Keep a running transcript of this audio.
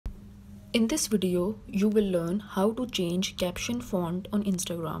In this video, you will learn how to change caption font on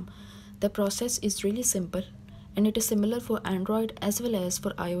Instagram. The process is really simple and it is similar for Android as well as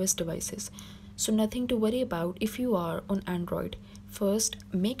for iOS devices. So nothing to worry about if you are on Android. First,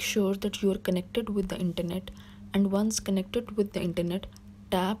 make sure that you are connected with the internet, and once connected with the internet,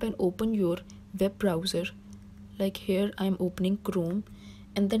 tap and open your web browser. Like here I am opening Chrome,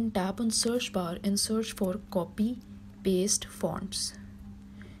 and then tap on search bar and search for copy paste fonts.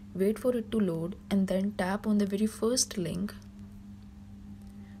 Wait for it to load and then tap on the very first link.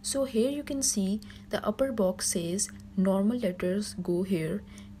 So here you can see the upper box says normal letters go here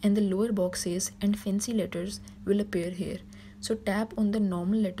and the lower box says and fancy letters will appear here. So tap on the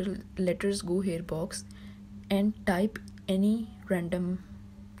normal letters go here box and type any random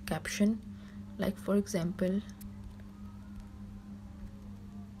caption, like for example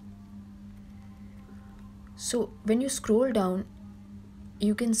so when you scroll down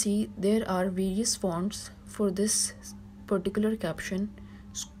you can see there are various fonts for this particular caption.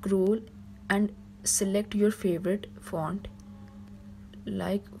 Scroll and select your favorite font.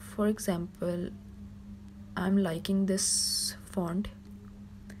 Like for example, I'm liking this font.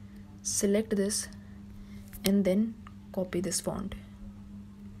 Select this and then copy this font.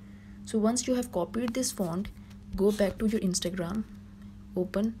 So once you have copied this font, go back to your Instagram,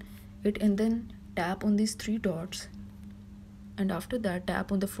 open it and then tap on these three dots, and after that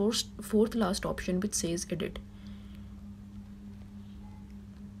tap on the fourth last option which says edit.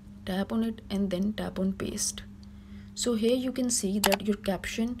 Tap on it and then tap on paste. So here you can see that your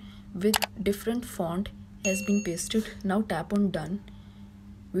caption with different font has been pasted. Now tap on done,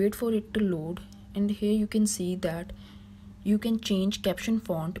 wait for it to load, and here you can see that you can change caption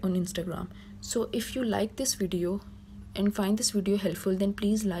font on Instagram. So if you like this video and find this video helpful, then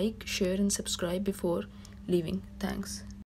please like, share and subscribe before leaving. Thanks.